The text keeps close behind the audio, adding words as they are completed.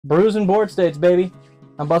Brews and board states, baby.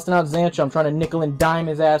 I'm busting out Xantcha. I'm trying to nickel and dime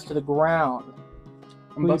his ass to the ground.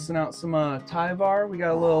 I'm busting out some Tyvar. We got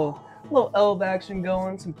a little elf action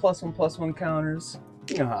going, some +1/+1 counters.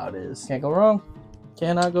 You know how it is. Can't go wrong.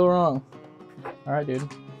 Cannot go wrong. All right, dude.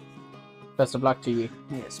 Best of luck to you.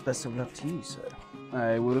 Yes, best of luck to you, sir.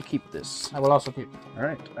 I will keep this. I will also keep. All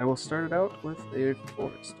right, I will start it out with a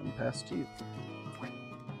forest and pass to you.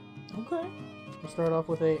 Okay. We'll start off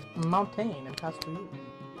with a mountain and pass to you.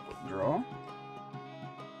 Draw.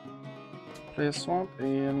 Play a swamp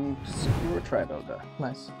and secure a tri-builder.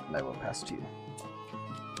 Nice. And I will pass to you.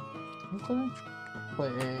 Okay. Play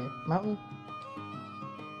a mountain.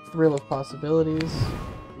 Thrill of possibilities.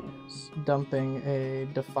 Yes. Dumping a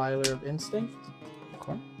Defiler of Instinct.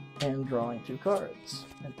 Okay. And drawing 2 cards.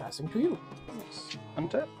 And passing to you. Yes.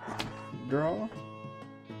 Untap. Draw. Okay.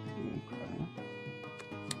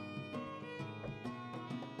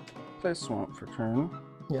 Play swamp for turn.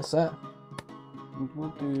 Yes, sir. And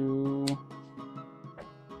we'll do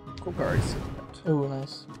Kokari Signet. Ooh,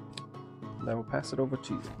 nice. And I will pass it over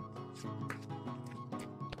to you.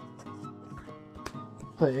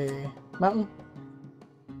 Play a mountain.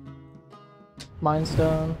 Mind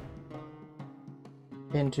Stone.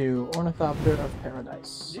 Into Ornithopter of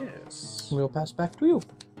Paradise. Yes. We'll pass back to you.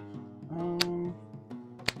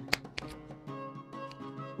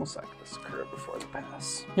 We'll sack this occur before the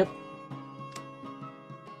pass. Yep.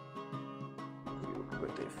 We'll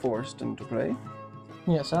put a forest into play.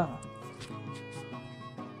 Yes, sir.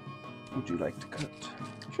 Would you like to cut?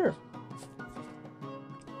 Sure.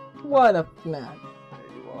 Why the not?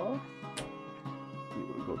 There you are. We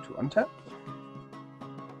will go to untap.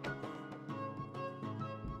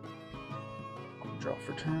 Draw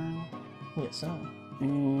for turn. Yes, sir.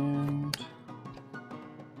 And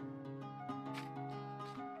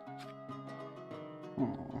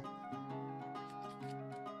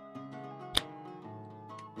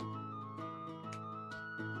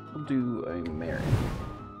we'll do a Mary.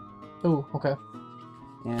 Ooh, okay.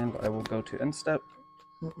 And I will go to end step,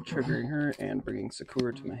 triggering her and bringing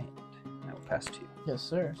Sakura to my hand. I will pass to you. Yes,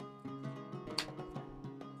 sir.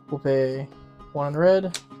 We'll pay 1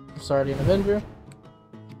 red for Sardian Avenger.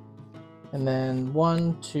 And then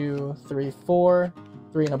 1, 2, 3, 4,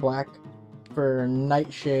 3 and a black for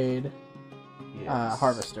Nightshade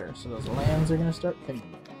Harvester. So those lands are going to start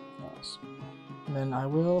pinging. Nice. And then I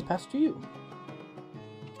will pass to you.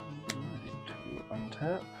 Alright, we'll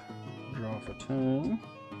untap, draw for turn.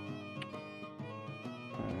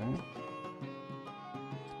 Okay.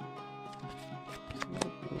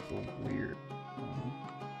 It's a little weird.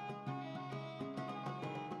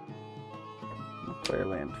 Play a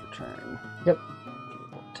land for turn. Yep.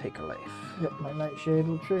 We'll take a life. Yep, my Nightshade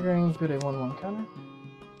will triggering. Put a 1/1 counter.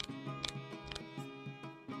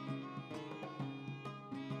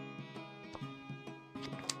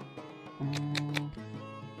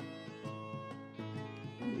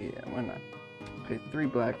 Yeah, why not? Pay 3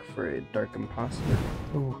 black for a Dark Imposter.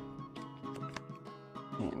 Ooh.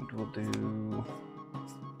 And we'll do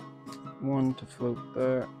 1 to float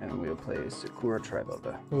there, and we'll play Sakura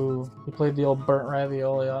Tri-Builder. Ooh, he played the old burnt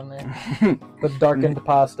ravioli on there. The darkened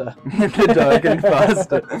pasta. The darkened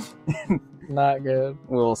pasta. Not good.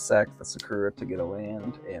 We'll sack the Sakura to get a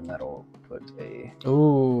land, and that'll put a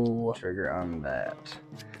Ooh. trigger on that.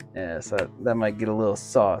 Yeah, so that might get a little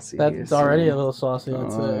saucy. That's already a little saucy,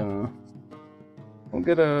 I'd say. We'll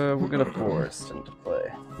get a forest into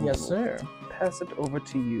play. Yes, sir. Pass it over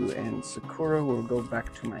to you, and Sakura will go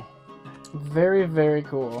back to my hand. Very, very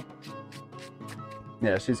cool.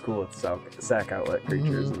 Yeah, she's cool with sack outlet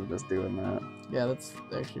creatures and just doing that. Yeah, that's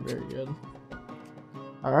actually very good.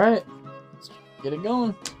 Alright, let's get it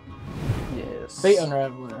going. Yes. Fate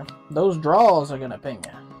Unraveler. Those draws are gonna ping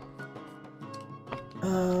you.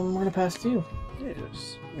 We're gonna pass to you.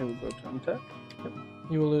 Yes. You will go to untap. Yep.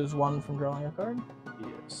 You will lose 1 from drawing a card.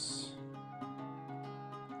 Yes.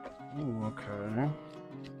 Ooh, okay.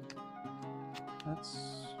 That's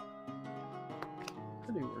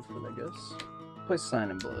pretty worth it, I guess. Play Sign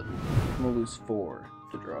in Blood. We'll lose 4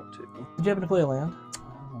 to draw 2. Did you happen to play a land?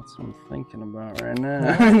 That's what I'm thinking about right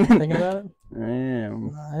now. Thinking about it? I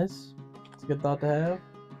am. Nice. It's a good thought to have.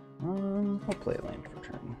 I'll play a land for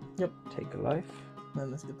turn. Yep. Take a life.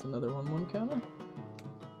 Then this gets another 1/1 counter.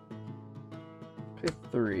 Pay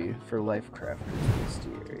 3 for Lifecrafter's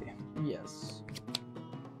Bestiary. Yes.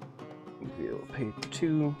 We'll pay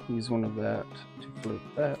 2, use 1 of that to float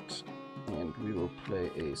that, and we will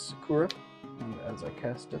play a Sakura. And as I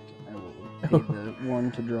cast it, I will pay the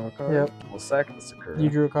 1 to draw a card. Yep. We'll sack the Sakura. You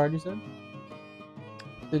drew a card, you said?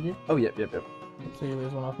 Did you? Oh, yep. So you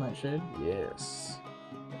lose 1 off Nightshade? Yes.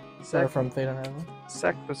 Or from Fate Unravel.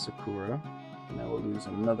 Sack the Sakura, and I will lose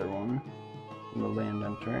another one from the land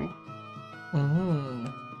entering. And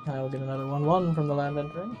I will get another 1/1 from the land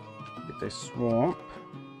entering. Get a swamp.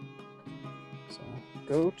 So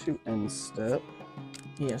go to end step.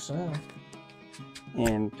 Yes, sir.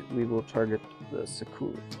 And we will target the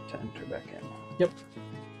Sakura to enter back in. Yep.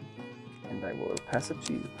 And I will pass it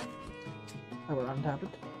to you. I will untap it.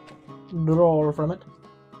 Draw from it.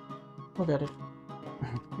 Look at it.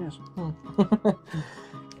 Yes.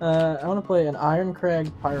 I want to play an Iron Crag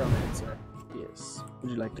Pyromancer. Yes.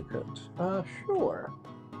 Would you like to cut? Sure.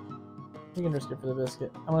 You can risk it for the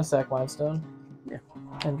biscuit. I'm going to sack Limestone. Yeah.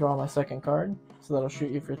 And draw my second card. So that'll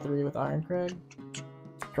shoot you for 3 with Iron Crag.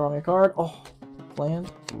 Draw me a card. Oh,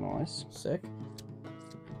 land. Nice. Sick.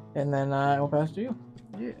 And then I will pass to you.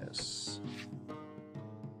 Yes.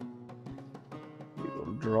 We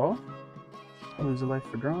will draw. Lose a life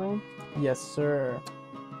for drawing. Yes, sir.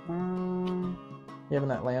 You having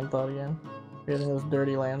that land thought again? You having those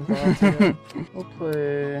dirty land thoughts again? We'll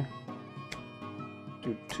play...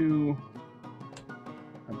 do 2.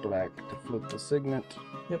 A black to flip the signet.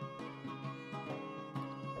 Yep.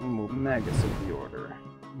 And we'll Magus of the Order.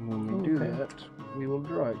 When we do that, we will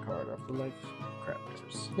draw a card off the life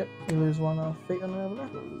crafters. Yep, you lose 1 off Fate Unravel.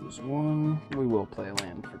 We'll lose 1. We will play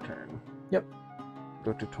land for turn. Yep.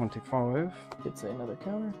 Go to 25. Gets another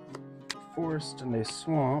counter. Forest and a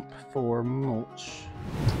swamp for mulch.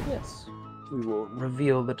 Yes. We will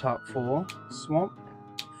reveal the top 4. Swamp,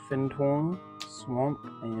 Fintorn, Swamp,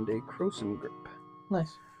 and a Croson Grip.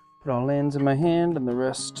 Nice. Put all lands in my hand and the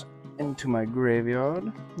rest into my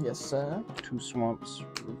graveyard. Yes, sir. 2 swamps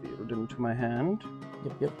revealed into my hand.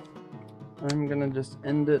 Yep. I'm gonna just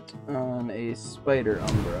end it on a Spider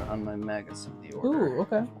Umbra on my Magus of the Order. Ooh,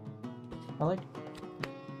 okay. I like.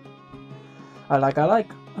 I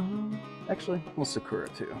like. Actually, we'll Sakura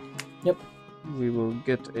too. Yep. We will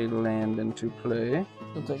get a land into play.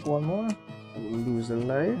 We'll take 1 more. And we'll lose a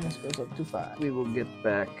life. This goes up to 5. We will get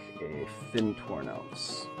back a Fintorn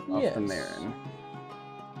Ounce off the Marin.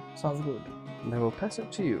 Sounds good. And I will pass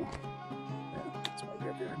it to you. Yeah, that's my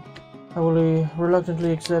graveyard. I will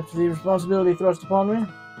reluctantly accept the responsibility thrust upon me.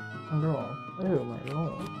 And draw. Oh my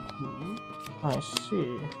lord. I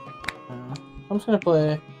see. I'm just gonna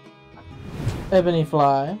play Ebony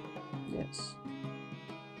Fly. Yes.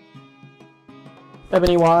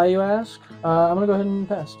 Ebony why, you ask? I'm gonna go ahead and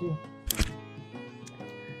pass to you.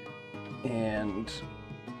 And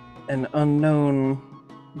an unknown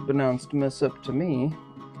pronounced mess up to me.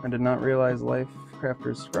 I did not realize Life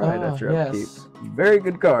Crafter's Scried after upkeep. Very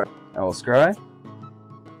good card. I will scry.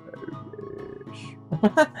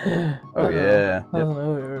 Oh yeah. Yep.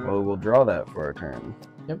 Well, we'll draw that for our turn.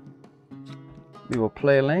 Yep. We will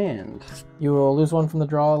play land. You will lose 1 from the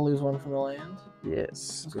draw, lose 1 from the land.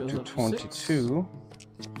 Yes. This Go goes to up to 22.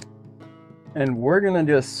 And we're gonna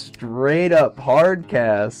just straight up hard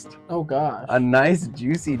cast Oh gosh. a nice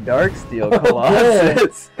juicy Darksteel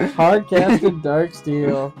Colossus. Hard casted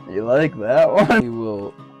Darksteel. You like that one? We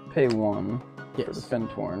will pay 1 for the Yes.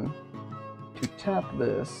 Fintorn to tap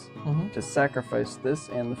this to sacrifice this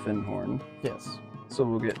and the Finhorn. Yes. So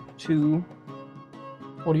we'll get 2.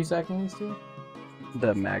 What are you sacking these 2?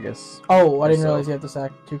 The Magus. Oh, I didn't realize you have to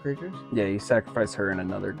sack 2 creatures. Yeah, you sacrifice her and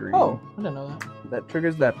another green. Oh, I didn't know that. That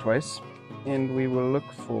triggers that twice. And we will look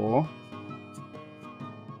for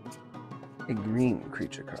a green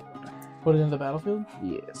creature card. Put it in the battlefield?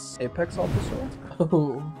 Yes. Apex Officer.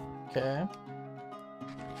 Oh, okay.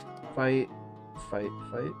 Fight.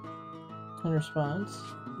 In response.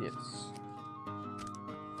 Yes.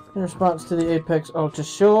 In response to the Apex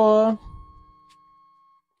Altushore,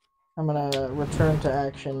 I'm gonna return to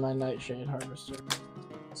action my Nightshade Harvester.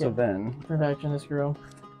 So then, Return to action this girl.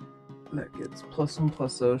 that gets +1/+0,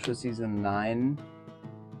 so she's a 9.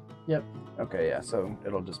 Yep. Okay, yeah, so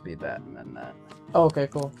it'll just be that and then that. Oh, okay,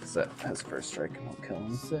 cool. Set has first strike and he'll kill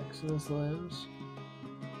him. 6 of this lives.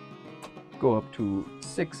 Go up to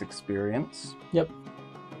 6 experience. Yep.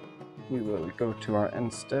 We will go to our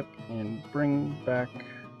end step and bring back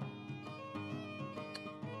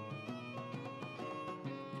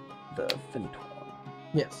the Fintorn.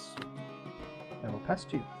 Yes. I will pass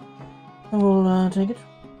to you. I will take it.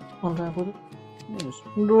 One tap with it. Yes.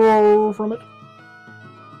 Draw from it.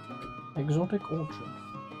 Exotic Orchard.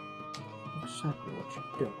 Exactly what you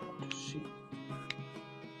don't want to see.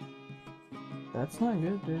 That's not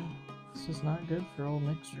good, dude. This is not good for old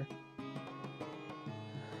Mixer.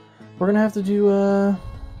 We're gonna have to do a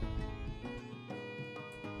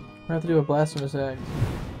Blasphemous Act.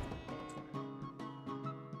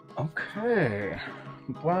 Okay.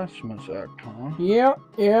 Blasphemous Act, huh? Yeah.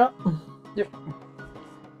 Yep.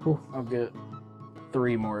 Ooh. I'll get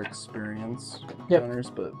 3 more experience Yep. counters,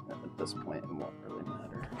 but at this point it won't really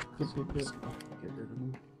matter. Yep, So yep, I'm yep. just gonna get rid of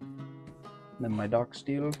them. Then my Dock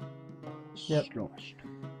Steel. Yep. Sloshed.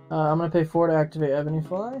 I'm gonna pay 4 to activate Ebony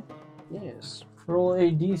Fly. Yes. Roll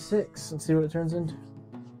a d6 and see what it turns into.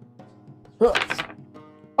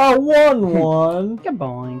 A 1/1.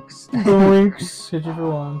 Kaboinks. Boinks. Hit you for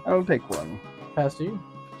 1. I'll take 1. Pass to you.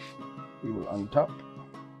 We will untop.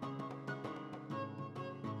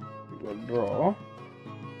 We will draw.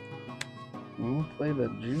 We'll play the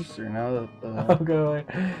juicer now that the I'll go away.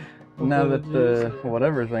 now that the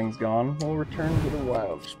whatever thing's gone. We'll return to the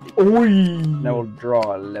wild speed. Oi! Now we'll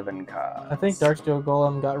draw 11 cards. I think Darksteel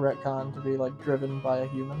Golem got retconned to be like driven by a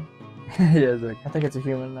human. Yeah, it's like, I think it's a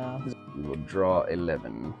human now. we will draw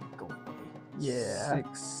 11. Yeah.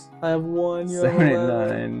 6. I have 1. You have 11.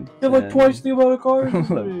 79. You have like 10. twice the amount of cards as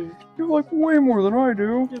me. You have like way more than I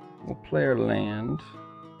do. Yep. We'll play our land.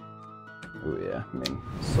 Oh yeah, I mean,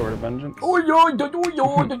 Sword of Vengeance.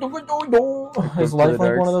 Is life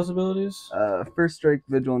like one of those abilities? First strike,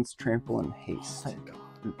 vigilance, trample, and haste. Thank God.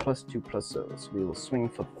 And +2/+0. So we will swing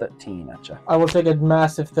for 13 at ya. I will take a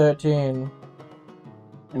massive 13.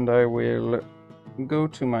 And I will go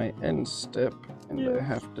to my end step, and I Yeah.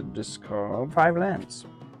 have to discard 5 lands.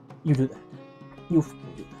 You do that. You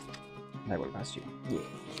fucking do that. And I will pass you.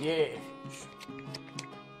 Yeah.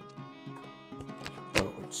 Oh,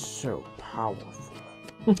 it's so powerful.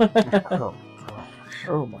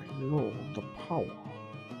 Oh my lord, the power.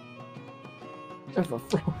 Ever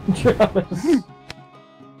flowing Travis.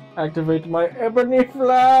 Activate my ebony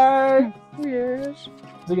flag. Yes.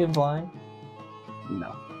 Is it getting flying?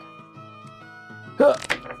 No. Huh.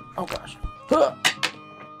 Oh gosh. Huh.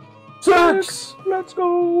 6! Let's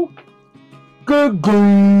go. Good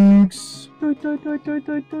drinks.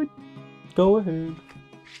 Go ahead.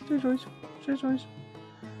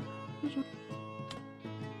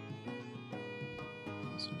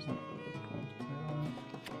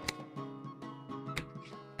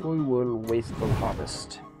 We will Wasteful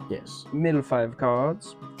Harvest. Yes. Middle 5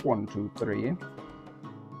 cards. 1, 2, 3,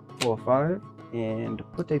 4, 5, and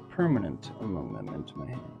put a permanent among them into my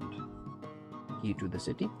hand. Key to the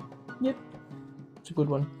city. Yep. It's a good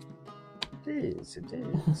one. It is.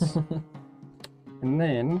 And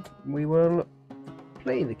then we will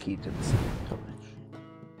play the key to the city.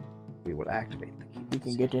 We will activate the key. You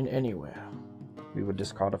can get in anywhere. We will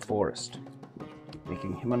discard a forest,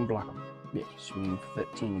 making him unblockable. Yes. Swing for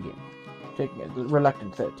 13 again. Taking a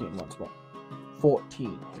reluctant 13 once more.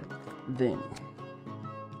 14. Then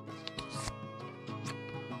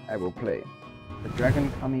I will play the Dragon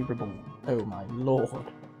Kami Reborn. Oh my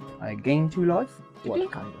lord. I gain 2 life. What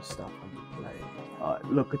kind of stuff are you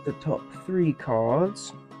playing? Look at the top 3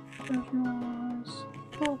 cards. That's nice.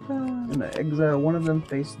 And I exile one of them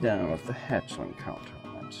face down with the hatchling counter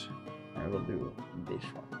on it. I will do this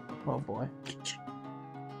one. Oh boy.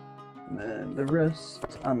 And then the rest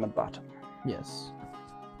on the bottom. Yes.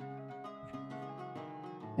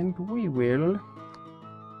 And we will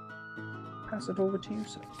pass it over to you,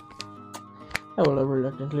 sir. I will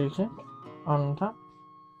reluctantly accept. On top.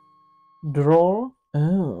 Draw.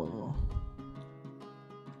 Oh.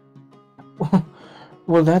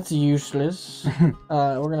 Well, that's useless.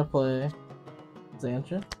 We're gonna play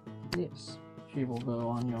Xantcha. Yes. She will go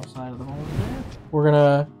on your side of the board there. We're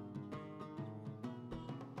gonna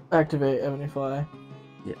activate Ebony Fly.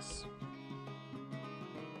 Yes.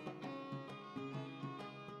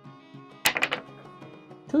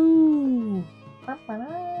 Two.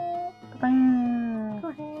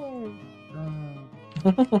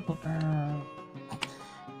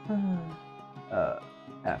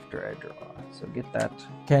 After I draw. So get that.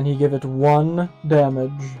 Can he give it 1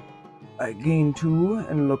 damage? I gain 2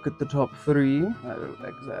 and look at the top 3. I will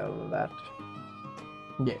exile that.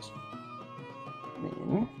 Yes.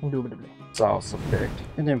 Then Indubitably. it's also picked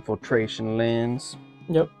an infiltration lens.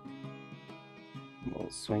 Yep. We'll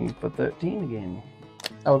swing for 13 again.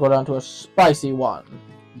 I will go down to a spicy 1.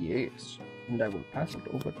 Yes. And I will pass it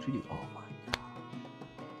over to you. Oh my god.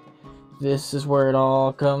 This is where it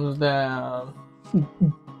all comes down.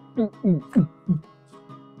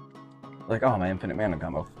 Like, oh, my infinite mana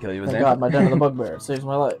combo. Kill you with Thank God, my Den of the Bugbear saves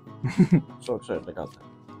my life. So excited I got that.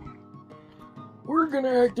 We're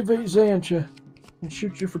gonna activate Xantcha and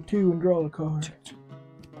shoot you for 2 and draw a card.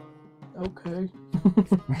 Okay.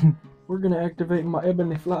 We're gonna activate my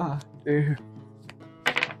Ebony Fly. Yeah.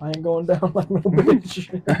 I ain't going down like no bitch.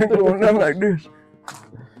 I'm going down like this.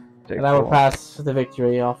 And I will pass the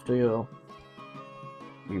victory off to you.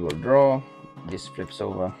 We will draw. This flips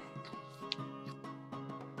over.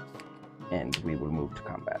 And we will move to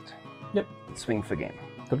combat. Yep. Swing for game.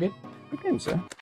 Good game. Good game, sir.